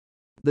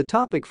The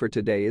topic for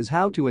today is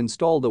how to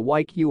install the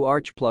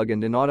YQArch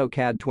plugin in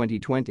AutoCAD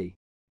 2020.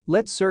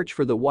 Let's search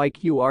for the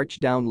YQArch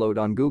download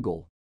on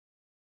Google.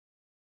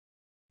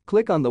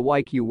 Click on the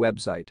YQ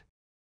website.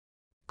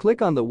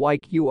 Click on the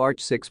YQArch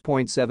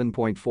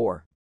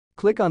 6.7.4.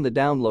 Click on the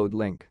download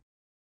link.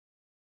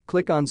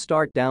 Click on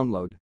Start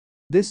Download.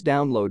 This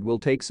download will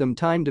take some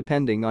time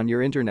depending on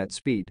your internet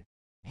speed.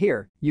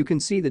 Here, you can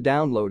see the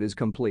download is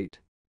complete.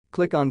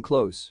 Click on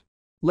Close.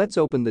 Let's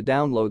open the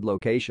download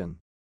location.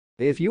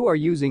 If you are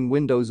using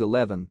Windows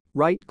 11,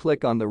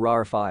 right-click on the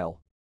RAR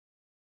file.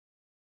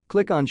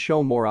 Click on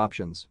Show More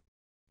Options.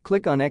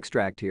 Click on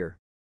Extract here.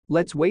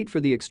 Let's wait for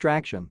the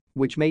extraction,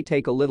 which may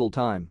take a little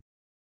time.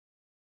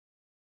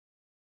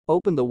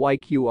 Open the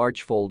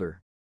YQArch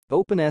folder.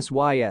 Open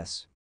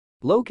SYS.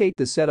 Locate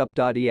the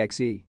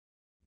setup.exe.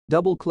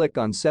 Double-click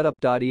on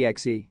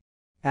setup.exe.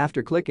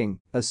 After clicking,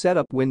 a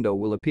setup window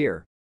will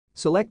appear.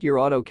 Select your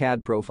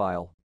AutoCAD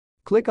profile.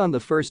 Click on the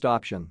first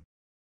option.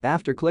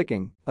 After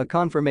clicking, a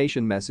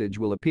confirmation message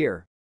will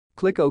appear.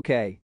 Click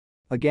OK.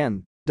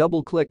 Again,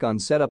 double-click on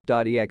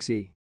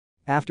setup.exe.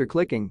 After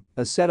clicking,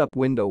 a setup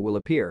window will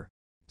appear.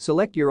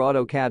 Select your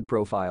AutoCAD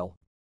profile.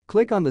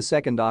 Click on the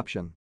second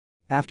option.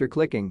 After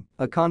clicking,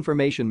 a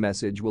confirmation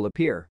message will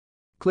appear.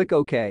 Click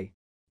OK.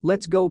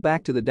 Let's go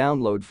back to the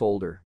download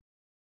folder.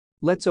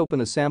 Let's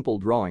open a sample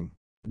drawing.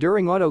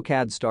 During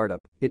AutoCAD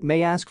startup, it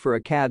may ask for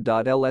a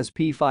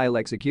CAD.lsp file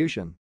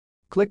execution.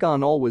 Click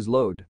on Always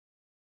Load.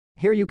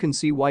 Here you can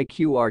see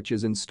YQArch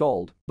is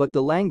installed, but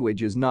the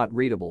language is not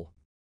readable.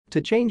 To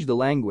change the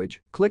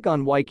language, click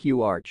on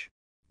YQArch.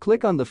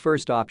 Click on the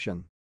first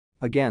option.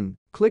 Again,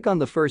 click on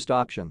the first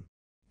option.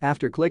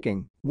 After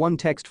clicking, one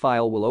text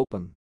file will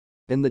open.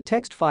 In the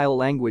text file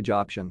language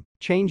option,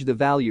 change the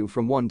value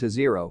from 1 to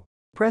 0.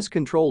 Press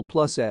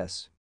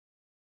Ctrl+S.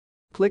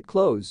 Click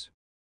Close.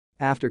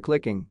 After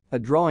clicking, a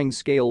drawing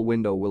scale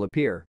window will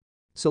appear.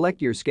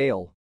 Select your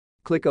scale.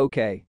 Click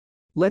OK.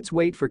 Let's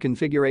wait for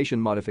configuration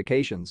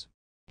modifications.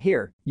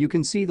 Here, you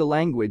can see the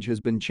language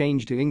has been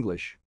changed to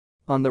English.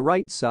 On the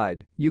right side,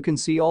 you can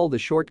see all the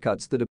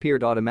shortcuts that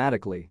appeared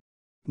automatically.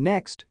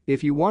 Next,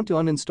 if you want to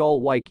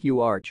uninstall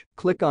YQArch,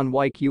 click on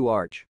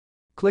YQArch.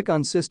 Click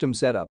on System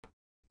Setup.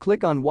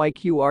 Click on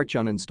YQArch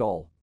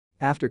Uninstall.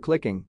 After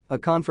clicking, a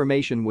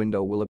confirmation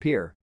window will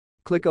appear.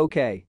 Click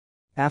OK.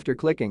 After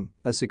clicking,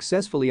 a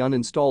successfully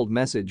uninstalled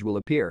message will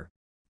appear.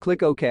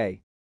 Click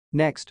OK.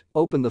 Next,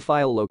 open the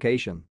file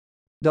location.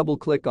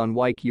 Double-click on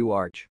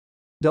YQArch.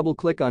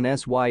 Double-click on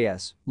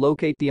SYS,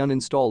 locate the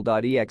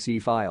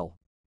uninstall.exe file.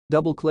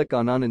 Double-click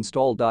on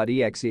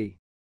uninstall.exe.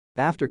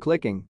 After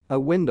clicking, a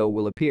window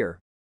will appear.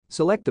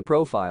 Select the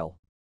profile.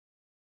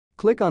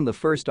 Click on the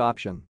first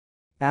option.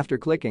 After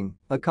clicking,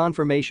 a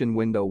confirmation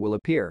window will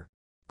appear.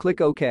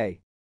 Click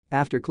OK.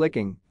 After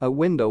clicking, a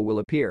window will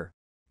appear.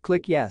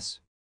 Click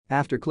Yes.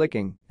 After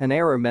clicking, an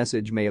error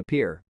message may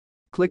appear.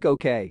 Click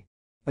OK.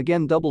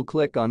 Again,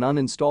 double-click on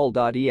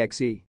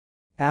uninstall.exe.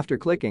 After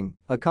clicking,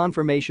 a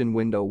confirmation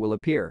window will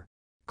appear.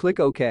 Click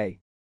OK.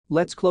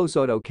 Let's close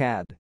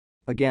AutoCAD.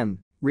 Again,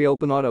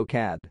 reopen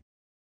AutoCAD.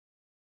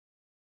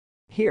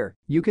 Here,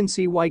 you can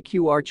see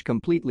YQArch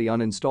completely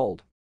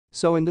uninstalled.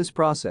 So in this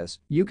process,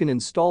 you can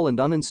install and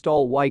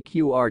uninstall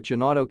YQArch in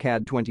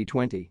AutoCAD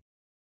 2020.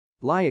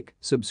 Like,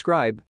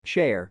 subscribe,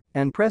 share,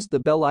 and press the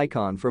bell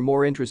icon for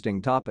more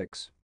interesting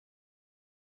topics.